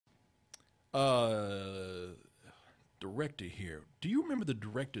Director here. Do you remember the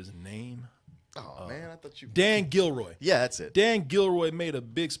director's name? Oh man, I thought you. Dan Gilroy. Yeah, that's it. Dan Gilroy made a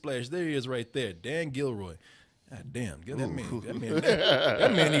big splash. There he is, right there. Dan Gilroy. God damn, get that man.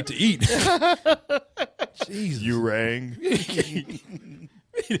 That man need to eat. Jesus. You rang.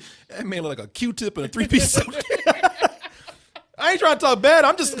 That man look like a Q-tip and a 3-piece suit. I ain't trying to talk bad.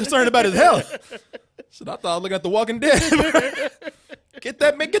 I'm just concerned about his health. So I thought I was looking at The Walking Dead. Get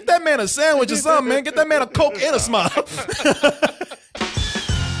that man a sandwich or something, man. Get that man a Coke and a smile. Which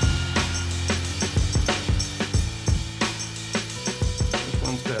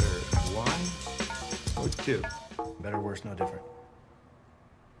one's better? One or two? Better, worse, no different.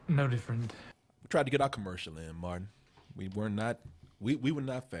 No different. We tried to get our commercial in, Martin. We were not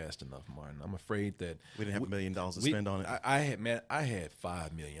fast enough, Martin. I'm afraid that We didn't have $1 million to spend on it. I had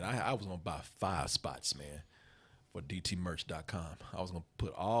 $5 million. I was gonna buy 5 spots, man, for DTmerch.com. I was gonna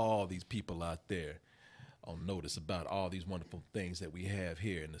put all these people out there on notice about all these wonderful things that we have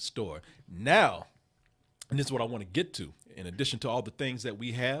here in the store. Now, and this is what I want to get to. In addition to all the things that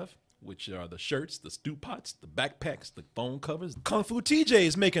we have, which are the shirts, the stew pots, the backpacks, the phone covers, Kung Fu TJ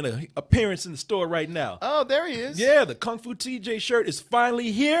is making an appearance in the store right now. Oh, there he is. Yeah, the Kung Fu TJ shirt is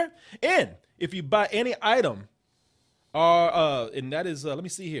finally here. And if you buy any item, and that is, let me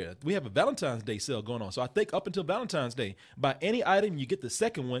see here. We have a Valentine's Day sale going on. So I think up until Valentine's Day, buy any item, you get the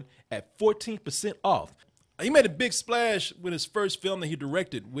second one at 14% off. He made a big splash with his first film that he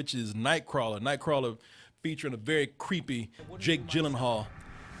directed, which is Nightcrawler. Nightcrawler featuring a very creepy Jake Gyllenhaal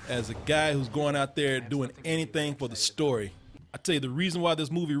as a guy who's going out there doing anything for the story. I tell you, the reason why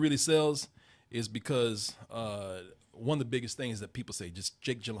this movie really sells is because one of the biggest things that people say, just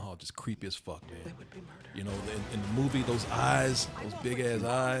Jake Gyllenhaal, just creepy as fuck, man. They would be murdered. You know, in the movie, those eyes, those big ass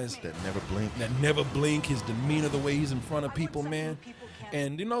eyes That never blink. that never blink, his demeanor, the way he's in front of people, man.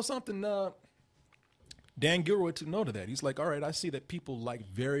 And you know something, Dan Gilroy took note of that. He's like, all right, I see that people like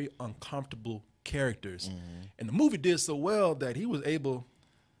very uncomfortable characters. And the movie did so well that he was able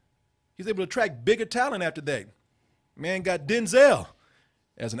to attract bigger talent after that. Man got Denzel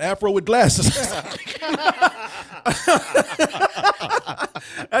as an afro with glasses.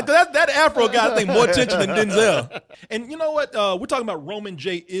 that afro got, I think, more attention than Denzel. And you know what? We're talking about Roman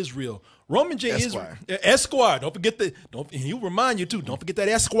J. Israel. Roman J. Esquire. Israel. Esquire. Don't forget that. He'll remind you, too. Don't forget that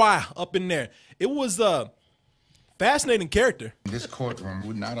Esquire up in there. It was a fascinating character. This courtroom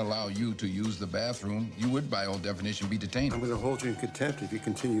would not allow you to use the bathroom. You would, by all definition, be detained. I'm going to hold you in contempt if you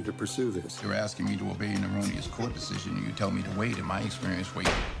continue to pursue this. You're asking me to obey an erroneous court decision. You tell me to wait. In my experience, wait.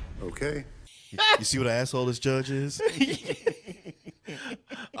 Okay. You see what an asshole this judge is?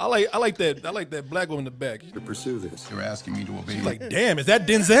 I like that black woman in the back. To pursue this. You're asking me to obey. She's like, damn, is that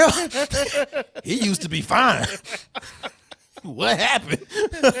Denzel? He used to be fine. What happened?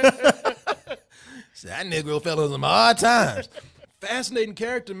 That Negro fella was in hard times. Fascinating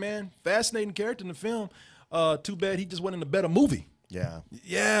character, man. Fascinating character in the film. Too bad he just went in a better movie. Yeah.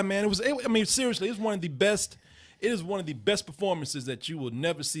 Yeah, man. I mean, seriously, it was one of the best. It is one of the best performances that you will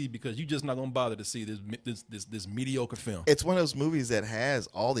never see because you're just not gonna bother to see this mediocre film. It's one of those movies that has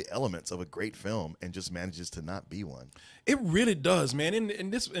all the elements of a great film and just manages to not be one. It really does, man.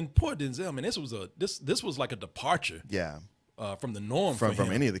 And poor Denzel, man. This was like a departure. Yeah. From the norm From for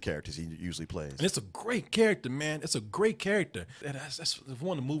him. any of the characters he usually plays. And it's a great character, man. It's a great character. And that's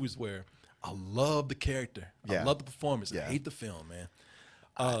one of the movies where I love the character. Yeah. I love the performance. Yeah. I hate the film, man.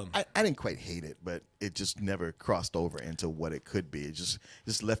 I didn't quite hate it, but it just never crossed over into what it could be. It just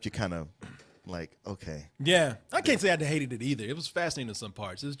left you kind of like, okay. Yeah. I can't say I hated it either. It was fascinating in some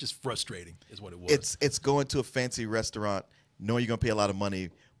parts. It was just frustrating is what it was. It's going to a fancy restaurant, knowing you're going to pay a lot of money,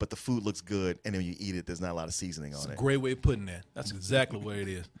 but the food looks good, and then when you eat it, there's not a lot of seasoning on it. Great way of putting that. That's exactly what it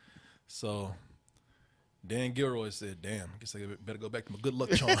is. So Dan Gilroy said, damn, I guess I better go back to my good luck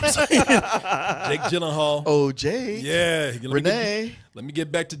charms. Jake Gyllenhaal. Oh, Jake. Yeah. Renee. Let me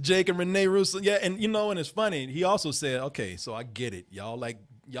get back to Jake and Renee Russo. Yeah, and and it's funny. He also said, okay, so I get it. Y'all like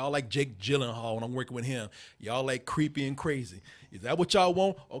Jake Gyllenhaal when I'm working with him. Y'all like creepy and crazy. Is that what y'all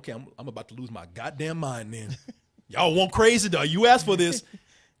want? Okay, I'm about to lose my goddamn mind then. Y'all want crazy, though. You asked for this.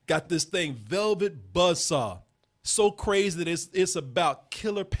 Got this thing, Velvet Buzzsaw. So crazy that it's about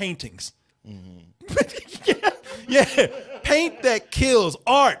killer paintings. Yeah, paint that kills,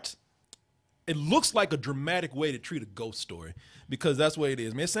 art. It looks like a dramatic way to treat a ghost story because that's what it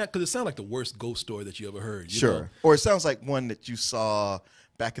is, man. Because it sounds like the worst ghost story that you ever heard. You know? Or it sounds like one that you saw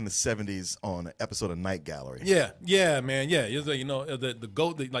back in the 70s on an episode of Night Gallery. Yeah, man. Yeah, it's like, the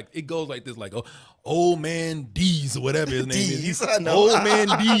goat. Like it goes like this, like Old Man D's or whatever his name is. I know. Old Man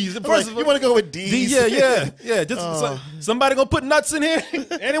D's. You want to go with D's? Yeah. Just somebody gonna put nuts in here?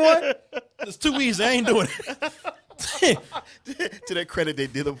 Anyone? It's too easy. I ain't doing it. To their credit, they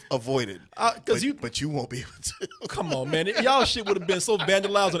did avoid it. But you won't be able to. Come on, man. Y'all shit would have been so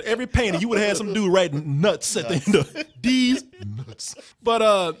vandalized on every painting. You would have had some dude writing nuts at the end of D's nuts.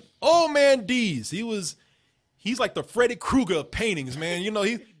 But old man D's, he's like the Freddy Krueger of paintings, man. You know,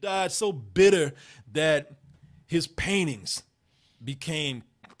 he died so bitter that his paintings became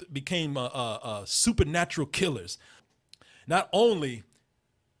supernatural killers. Not only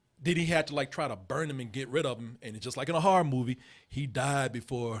did he have to like try to burn them and get rid of them, and just like in a horror movie, he died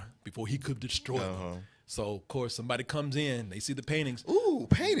before he could destroy them. So of course somebody comes in, they see the paintings. Ooh,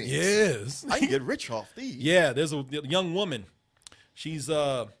 paintings! Yes, I can get rich off these. Yeah, there's a young woman. She's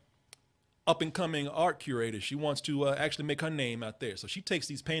up and coming art curator. She wants to actually make her name out there. So she takes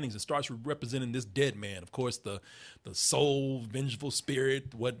these paintings and starts representing this dead man. Of course, the soul, vengeful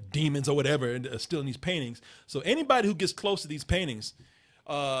spirit, what demons or whatever, are still in these paintings. So anybody who gets close to these paintings,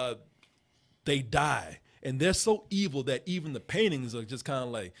 they die. And they're so evil that even the paintings are just kind of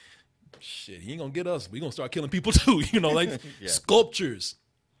like, shit, he ain't gonna get us. We gonna start killing people too. You know, like sculptures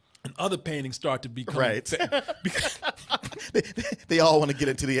and other paintings start to become they all want to get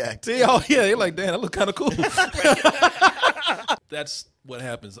into the act. They're like, damn, that look kind of cool. That's what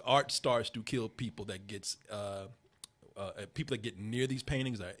happens. Art starts to kill people that gets people that get near these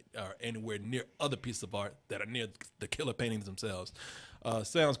paintings are anywhere near other pieces of art that are near the killer paintings themselves.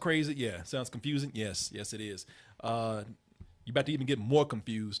 Sounds crazy? Yeah. Sounds confusing? Yes, it is. You're about to even get more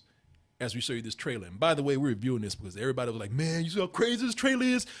confused as we show you this trailer. And by the way, we're reviewing this because everybody was like, man, you see how crazy this trailer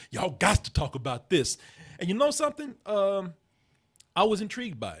is? Y'all got to talk about this. And you know something? I was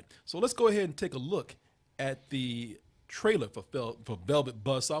intrigued by it. So let's go ahead and take a look at the trailer for Velvet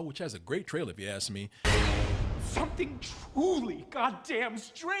Buzzsaw, which has a great trailer if you ask me. Something truly goddamn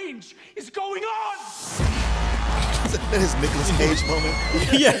strange is going on! That is Nicolas Cage moment.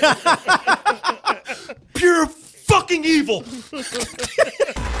 Yeah. Pure fucking evil.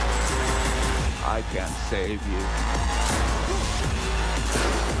 I can't save you.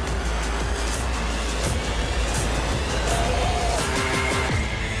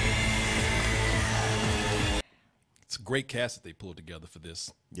 It's a great cast that they pulled together for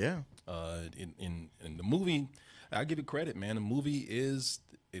this. Yeah. In the movie, I give it credit, man. The movie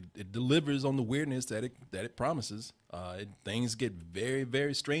it delivers on the weirdness that it promises. Things get very,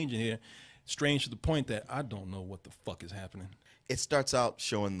 very strange in here. Strange to the point that I don't know what the fuck is happening. It starts out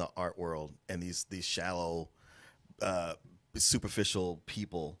showing the art world and these shallow, superficial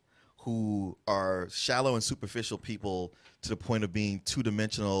people who are shallow and superficial people to the point of being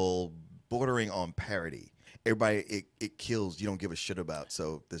two-dimensional, bordering on parody. Everybody it kills, you don't give a shit about,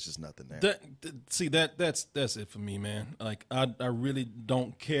 so there's just nothing there. That's it for me, man. Like I really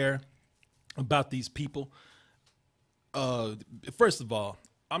don't care about these people. First of all,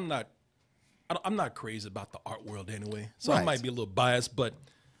 I'm not crazy about the art world anyway, so I might be a little biased. But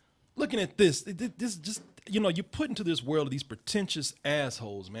looking at this just, you know, you put into this world of these pretentious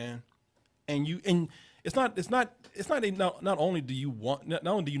assholes, man, and it's not only do you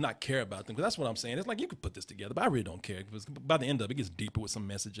not care about them, because that's what I'm saying. It's like you could put this together, but I really don't care, because by the end of it, it gets deeper with some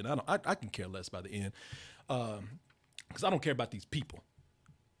message, and I can care less by the end, because I don't care about these people.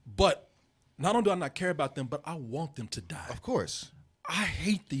 But not only do I not care about them, but I want them to die. Of course. I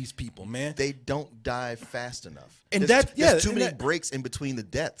hate these people, man. They don't die fast enough. And there's too many breaks in between the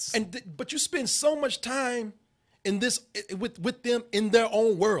deaths. But you spend so much time in this with them in their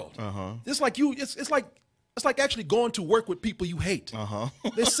own world. It's like it's like actually going to work with people you hate.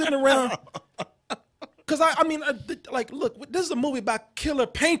 They're sitting around. Because I mean, like, look, this is a movie about killer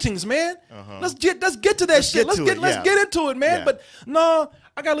paintings, man. Let's get to that shit. Let's get into it, man. Yeah. But no,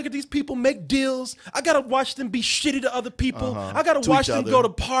 I gotta look at these people make deals. I gotta watch them be shitty to other people. I gotta watch them go to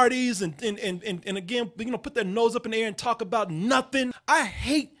parties and again, you know, put their nose up in the air and talk about nothing. I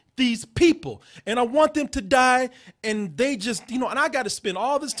hate these people, and I want them to die, and they just, you know, and I got to spend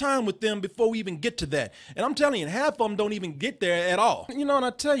all this time with them before we even get to that. And I'm telling you, half of them don't even get there at all. You know, and I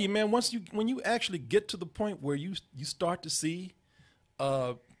tell you, man, when you actually get to the point where you start to see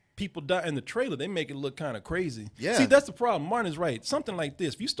people die in the trailer, they make it look kind of crazy. Yeah. See, that's the problem. Martin is right. Something like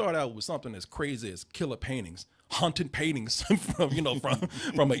this, if you start out with something as crazy as killer paintings, haunted paintings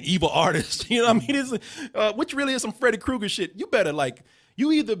from an evil artist, you know what I mean? It's, which really is some Freddy Krueger shit.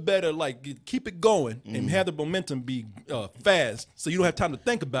 You either better keep it going and have the momentum be fast, so you don't have time to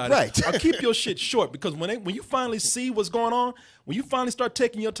think about it. Right. Or keep your shit short, because when you finally see what's going on, when you finally start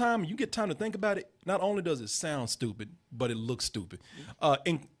taking your time and you get time to think about it, not only does it sound stupid, but it looks stupid.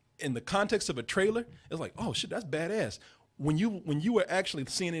 In the context of a trailer, it's like, oh shit, that's badass. When you were actually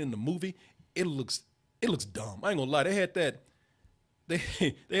seeing it in the movie, it looks dumb. I ain't gonna lie, they had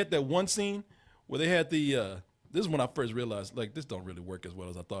they had that one scene where they had the this is when I first realized like this don't really work as well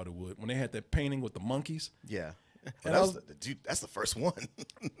as I thought it would. When they had that painting with the monkeys. Yeah. And Well, dude, that's the first one.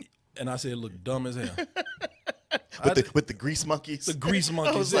 And I said it looked dumb as hell. with the grease monkeys. The grease I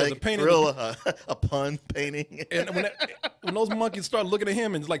monkeys. was Yeah, like, the painting. real, a pun painting. And when those monkeys start looking at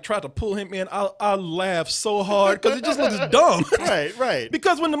him and like try to pull him in, I laugh so hard because it just looks dumb. Right.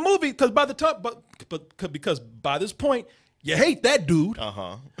 Because when the movie, because by the time, because by this point, you hate that dude.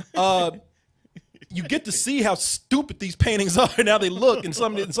 You get to see how stupid these paintings are and how they look, and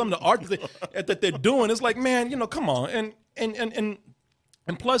some of the art that they're doing. It's like, man, come on,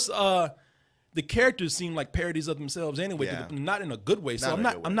 and plus, the characters seem like parodies of themselves anyway, Yeah. not in a good way. So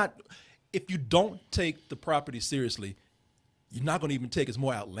I'm not. If you don't take the property seriously, you're not going to even take its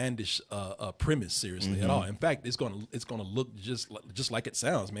more outlandish premise seriously at all. In fact, it's going to look just like it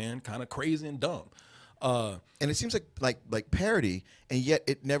sounds, man, kind of crazy and dumb. And it seems like parody, and yet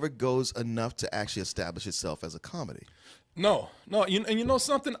it never goes enough to actually establish itself as a comedy. No. You know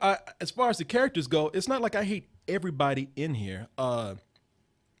something? As far as the characters go, it's not like I hate everybody in here. I'm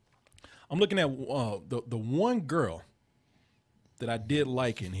looking at the one girl that I did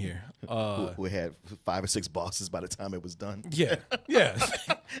like in here. Who had 5 or 6 bosses by the time it was done. Yeah.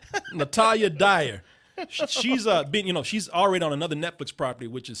 Natalia Dyer. She's she's already on another Netflix property,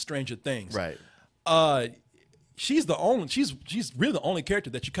 which is Stranger Things. Right. She's really the only character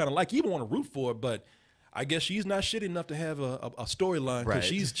that you kind of like. You even want to root for, but I guess she's not shitty enough to have a storyline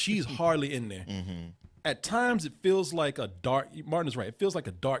because Right. she's hardly in there. At times, it feels like a dark. Martin is right. It feels like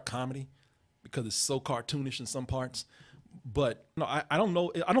a dark comedy because it's so cartoonish in some parts. But no, I don't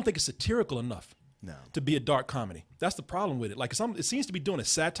know. I don't think it's satirical enough to be a dark comedy. That's the problem with it. Like it seems to be doing a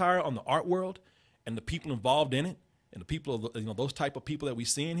satire on the art world and the people involved in it and the people, those type of people that we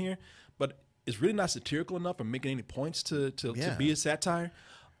see in here. But it's really not satirical enough or making any points to be a satire.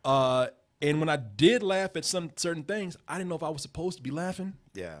 And when I did laugh at some certain things, I didn't know if I was supposed to be laughing.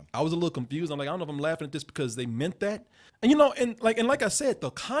 Yeah. I was a little confused. I'm like, I don't know if I'm laughing at this because they meant that. And and like I said,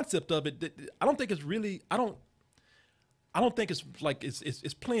 the concept of it, I don't think it's really. I don't think it's like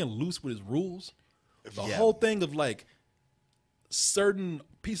it's playing loose with its rules. The whole thing of like certain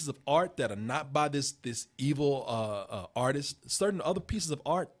pieces of art that are not by this evil artist, certain other pieces of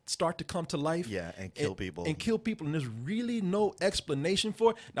art start to come to life. Yeah, and kill people. And kill people, and there's really no explanation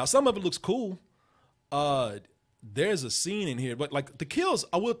for it. Now, some of it looks cool. There's a scene in here, but like the kills,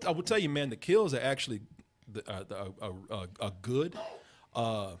 I will tell you, man, the kills are actually good.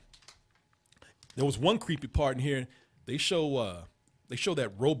 There was one creepy part in here. They show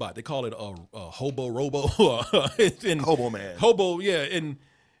that robot. They call it a hobo robo. Hobo man. Hobo, yeah. And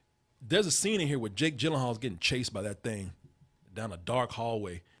there's a scene in here where Jake Gyllenhaal is getting chased by that thing down a dark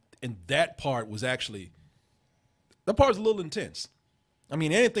hallway, and that part was a little intense. I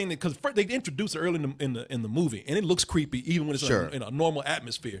mean, anything because they introduced it early in the movie, and it looks creepy even when it's in a normal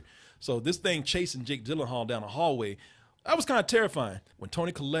atmosphere. So this thing chasing Jake Gyllenhaal down a hallway, that was kind of terrifying. When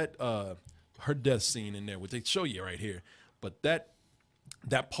Toni Collette, her death scene in there, which they show you right here, but that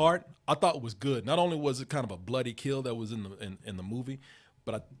part I thought was good. Not only was it kind of a bloody kill that was in the movie,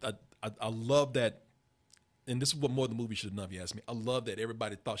 but I love that. And this is what more the movie should have done, if you ask me. I love that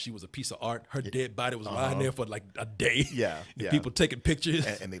everybody thought she was a piece of art. Her dead body was lying there for like a day. Yeah. People taking pictures.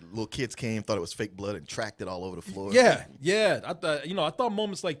 And the little kids came, thought it was fake blood, and tracked it all over the floor. Yeah. I thought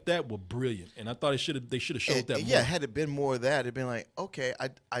moments like that were brilliant, and I thought they should have showed that more. Yeah, had it been more of that, it'd been like, okay,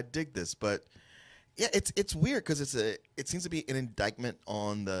 I dig this, but yeah, it's weird because it seems to be an indictment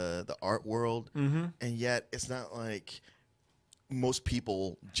on the art world, and yet it's not like most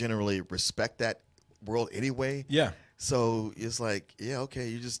people generally respect that world anyway. Yeah. So it's like, yeah, okay,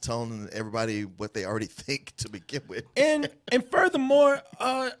 you're just telling everybody what they already think to begin with. And furthermore,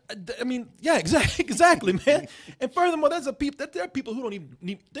 I mean, yeah, exactly, man. And furthermore, there are people who don't even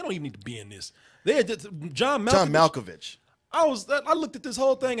need to be in this. John Malkovich. I looked at this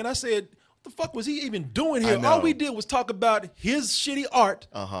whole thing and I said, what the fuck was he even doing here? All we did was talk about his shitty art.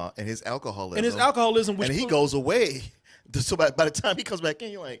 And his alcoholism. Which and he goes away. So by the time he comes back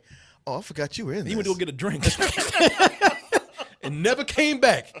in, you're like, oh, I forgot you were in this. He went to go get a drink. And never came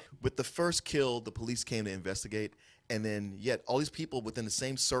back. With the first kill, the police came to investigate, and then yet all these people within the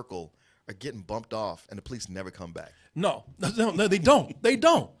same circle are getting bumped off, and the police never come back. No, they don't. They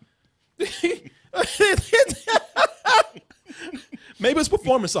don't. Maybe it's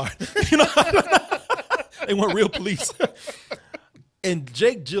performance art. They want real police. And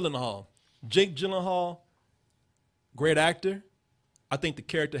Jake Gyllenhaal, great actor. I think the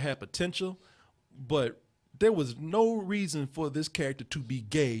character had potential, but there was no reason for this character to be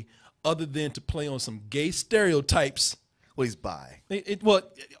gay other than to play on some gay stereotypes Well, he's bi. Well,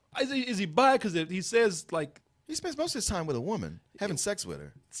 is he bi? Because he says like He spends most of his time with a woman, having sex with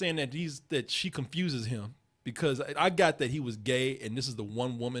her. saying that she confuses him because I got that he was gay and this is the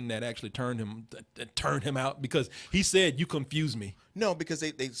one woman that actually turned him out because he said you confuse me. No, because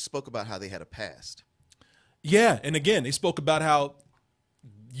they spoke about how they had a past. Yeah, and again they spoke about how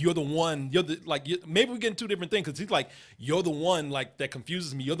you're the one. Maybe we're getting two different things because he's like you're the one like that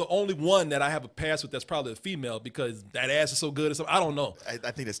confuses me. You're the only one that I have a past with that's probably a female because that ass is so good or something. I don't know.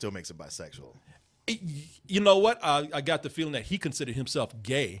 I think that still makes it bisexual. You know what? I got the feeling that he considered himself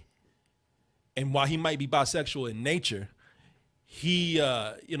gay, and while he might be bisexual in nature, he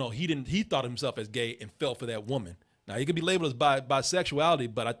thought of himself as gay and fell for that woman. Now he could be labeled as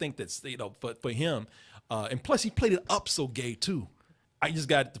bisexuality, but I think that's for him, and plus he played it up so gay too. I just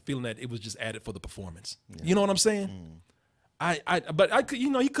got the feeling that it was just added for the performance. Yeah. You know what I'm saying? But I could,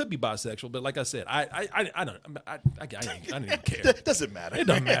 he could be bisexual. But like I said, I didn't even care. That doesn't matter. It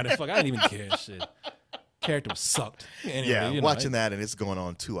doesn't matter. Fuck, I didn't even care. Shit, character was sucked. Anyway, watching that and it's going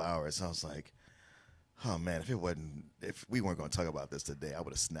on 2 hours. I was like, oh man, if we weren't going to talk about this today, I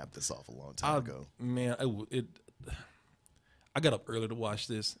would have snapped this off a long time ago. Man, I got up early to watch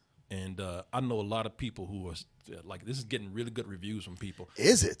this. And I know a lot of people who are like, this is getting really good reviews from people.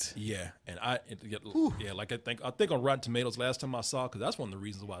 Is it? Yeah, and I think on Rotten Tomatoes last time I saw, because that's one of the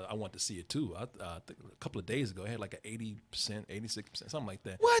reasons why I want to see it too. I think a couple of days ago, it had like an 80%, 86%, something like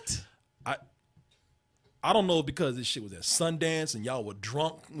that. What? I don't know because this shit was at Sundance and y'all were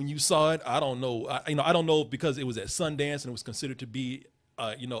drunk when you saw it. I don't know. I don't know because it was at Sundance and it was considered to be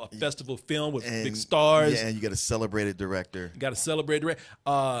a festival film with big stars. Yeah, and you got a celebrated director. You got a celebrated director.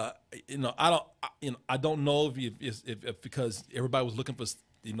 I don't know if because everybody was looking for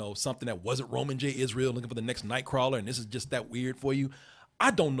something that wasn't Roman J. Israel, looking for the next Nightcrawler, and this is just that weird for you.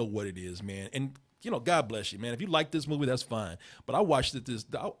 I don't know what it is, man. And God bless you, man. If you like this movie, that's fine. But I watched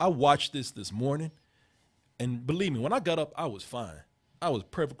this morning, and believe me, when I got up, I was fine. I was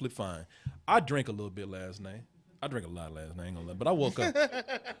perfectly fine. I drank a little bit last night. I drank a lot last night, but I woke up.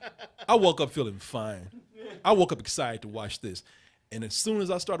 I woke up feeling fine. I woke up excited to watch this, and as soon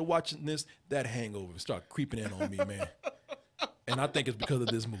as I started watching this, that hangover started creeping in on me, man. And I think it's because of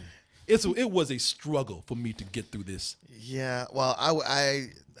this movie. It was a struggle for me to get through this. Yeah, well, I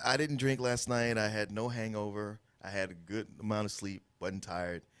didn't drink last night. I had no hangover. I had a good amount of sleep. Wasn't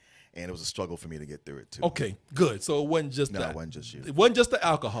tired. And it was a struggle for me to get through it, too. Okay, good. So it wasn't just that. No, it wasn't just you. It wasn't just the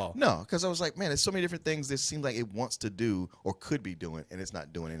alcohol. No, because I was like, man, there's so many different things that seems like it wants to do or could be doing, and it's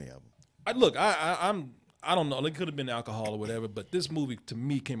not doing any of them. I don't know. It could have been alcohol or whatever, but this movie, to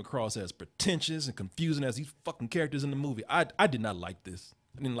me, came across as pretentious and confusing as these fucking characters in the movie. I did not like this.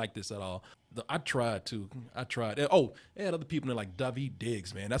 I didn't like this at all. I tried to. Oh, they had other people in there like Daveed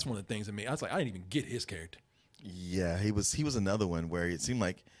Diggs, man. That's one of the things that made I was like, I didn't even get his character. Yeah, he was another one where it seemed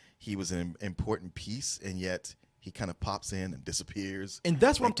like he was an important piece, and yet he kind of pops in and disappears. And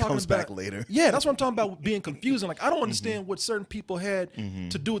that's what I'm talking about. Comes back later. Yeah, that's what I'm talking about being confusing. Like, I don't understand what certain people had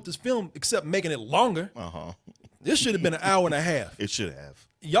to do with this film except making it longer. This should have been an hour and a half. It should have.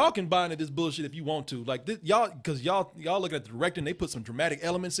 Y'all can buy into this bullshit if you want to. Like, because y'all looking at the director and they put some dramatic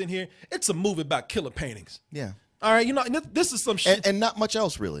elements in here. It's a movie about killer paintings. Yeah. All right, this is some shit. And not much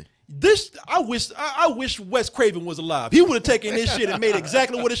else, really. I wish Wes Craven was alive. He would have taken this shit and made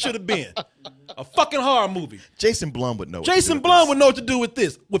exactly what it should have been. A fucking horror movie. Jason Blum would know. Jason Blum would know what to do with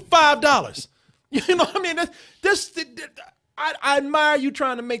this with $5. You know what I mean? I admire you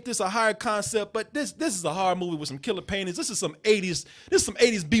trying to make this a higher concept, but this is a horror movie with some killer paintings. This is some 80s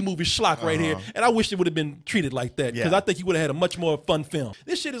B movie schlock right here, and I wish it would have been treated like that because I think you would have had a much more fun film.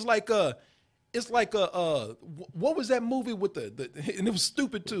 This shit is like it's like what was that movie with the and it was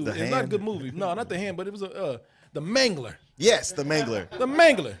stupid too. It's not a good movie. No, not The Hand, but it was The Mangler. Yes, The Mangler. The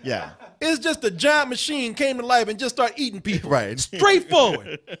Mangler. Yeah. It's just a giant machine came to life and just started eating people. Right.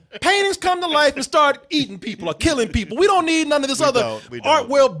 Straightforward. Paintings come to life and start eating people or killing people. We don't need none of this art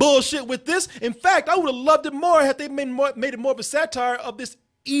world bullshit with this. In fact, I would have loved it more had they made it more of a satire of this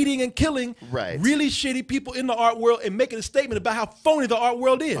eating and killing really shitty people in the art world and making a statement about how phony the art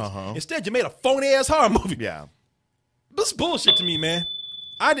world is. Instead, you made a phony ass horror movie. Yeah. This is bullshit to me, man.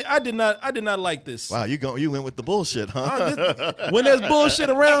 I did not like this. Wow, you went with the bullshit, huh? When there's bullshit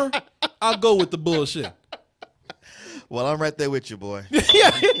around, I'll go with the bullshit. Well, I'm right there with you, boy.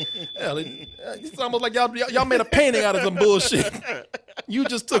 Yeah, it's almost like y'all made a painting out of some bullshit. You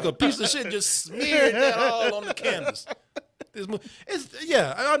just took a piece of shit and just smeared that all on the canvas.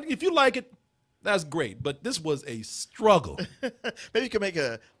 If you like it, that's great. But this was a struggle. Maybe you could make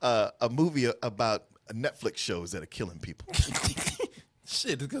a movie about Netflix shows that are killing people.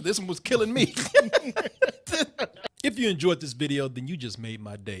 Shit, because this one was killing me. If you enjoyed this video, then you just made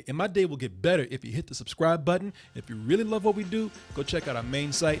my day. And my day will get better if you hit the subscribe button. If you really love what we do, go check out our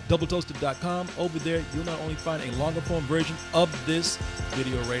main site, doubletoasted.com. Over there, you'll not only find a longer form version of this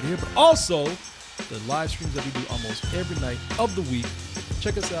video right here, but also the live streams that we do almost every night of the week.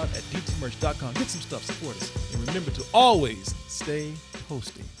 Check us out at dtmerch.com. Get some stuff, support us. And remember to always stay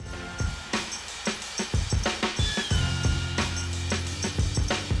toasty.